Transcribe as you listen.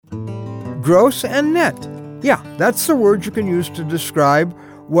Gross and net. Yeah, that's the word you can use to describe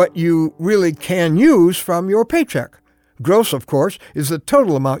what you really can use from your paycheck. Gross, of course, is the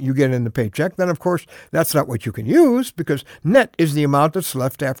total amount you get in the paycheck. Then, of course, that's not what you can use because net is the amount that's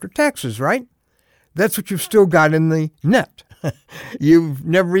left after taxes, right? That's what you've still got in the net. You've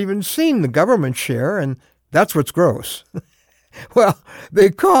never even seen the government share, and that's what's gross. Well, they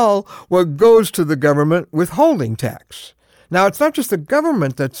call what goes to the government withholding tax. Now, it's not just the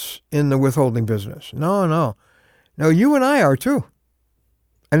government that's in the withholding business. No, you and I are too.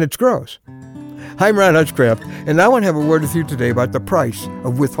 And it's gross. I'm Ron Hutchcraft, and I want to have a word with you today about the price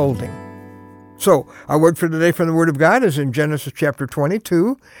of withholding. So, our word for today from the Word of God is in Genesis chapter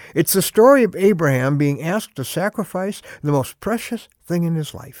 22. It's the story of Abraham being asked to sacrifice the most precious thing in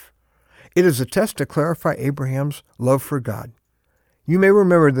his life. It is a test to clarify Abraham's love for God. You may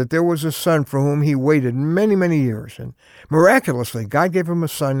remember that there was a son for whom he waited many, many years, and miraculously, God gave him a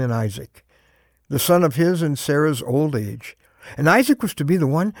son in Isaac, the son of his and Sarah's old age. And Isaac was to be the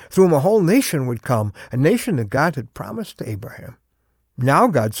one through whom a whole nation would come, a nation that God had promised to Abraham. Now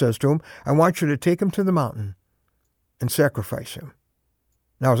God says to him, I want you to take him to the mountain and sacrifice him.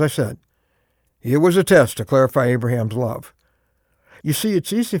 Now, as I said, it was a test to clarify Abraham's love. You see,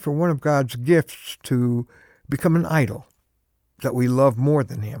 it's easy for one of God's gifts to become an idol that we love more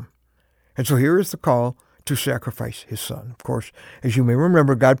than him. And so here is the call to sacrifice his son. Of course, as you may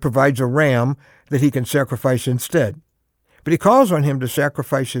remember, God provides a ram that he can sacrifice instead. But he calls on him to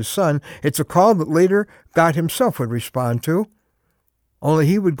sacrifice his son. It's a call that later God himself would respond to, only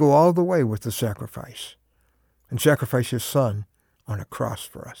he would go all the way with the sacrifice and sacrifice his son on a cross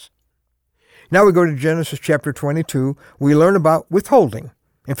for us. Now we go to Genesis chapter 22. We learn about withholding.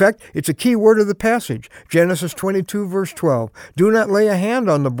 In fact, it's a key word of the passage. Genesis 22, verse 12. Do not lay a hand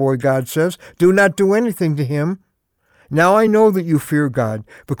on the boy, God says. Do not do anything to him. Now I know that you fear God,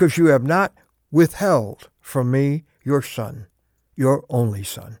 because you have not withheld from me your son, your only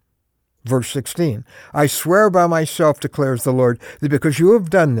son. Verse 16. I swear by myself, declares the Lord, that because you have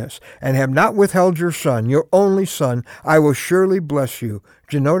done this and have not withheld your son, your only son, I will surely bless you.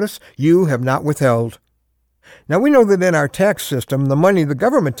 Did you notice? You have not withheld. Now, we know that in our tax system, the money the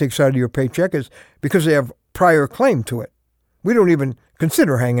government takes out of your paycheck is because they have prior claim to it. We don't even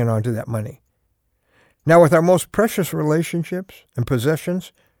consider hanging on to that money. Now, with our most precious relationships and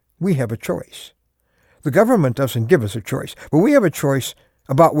possessions, we have a choice. The government doesn't give us a choice, but we have a choice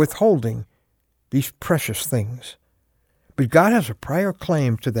about withholding these precious things. But God has a prior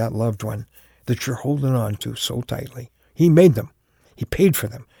claim to that loved one that you're holding on to so tightly. He made them. He paid for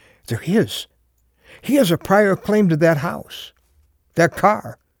them. They're his. He has a prior claim to that house, that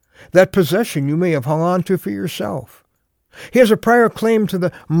car, that possession you may have hung on to for yourself. He has a prior claim to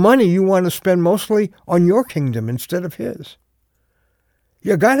the money you want to spend mostly on your kingdom instead of his.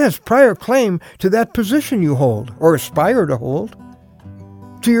 Yeah, God has prior claim to that position you hold or aspire to hold,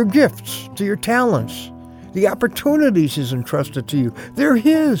 to your gifts, to your talents, the opportunities he's entrusted to you. They're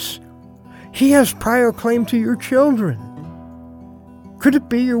his. He has prior claim to your children. Could it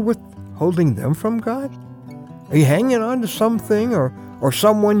be you're withholding them from God? Are you hanging on to something or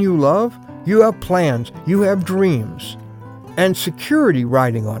someone you love? You have plans, you have dreams, and security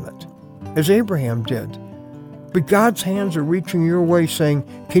riding on it, as Abraham did. But God's hands are reaching your way saying,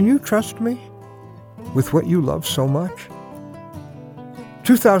 can you trust me with what you love so much?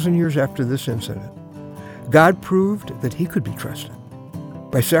 2,000 years after this incident, God proved that he could be trusted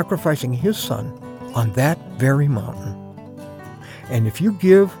by sacrificing his son on that very mountain. And if you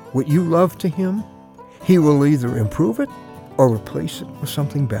give what you love to him, he will either improve it or replace it with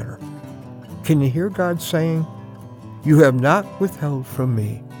something better. Can you hear God saying, you have not withheld from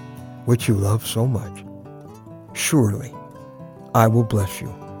me what you love so much. Surely I will bless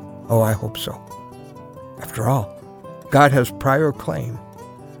you. Oh, I hope so. After all, God has prior claim.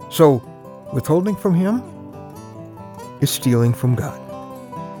 So withholding from him is stealing from God.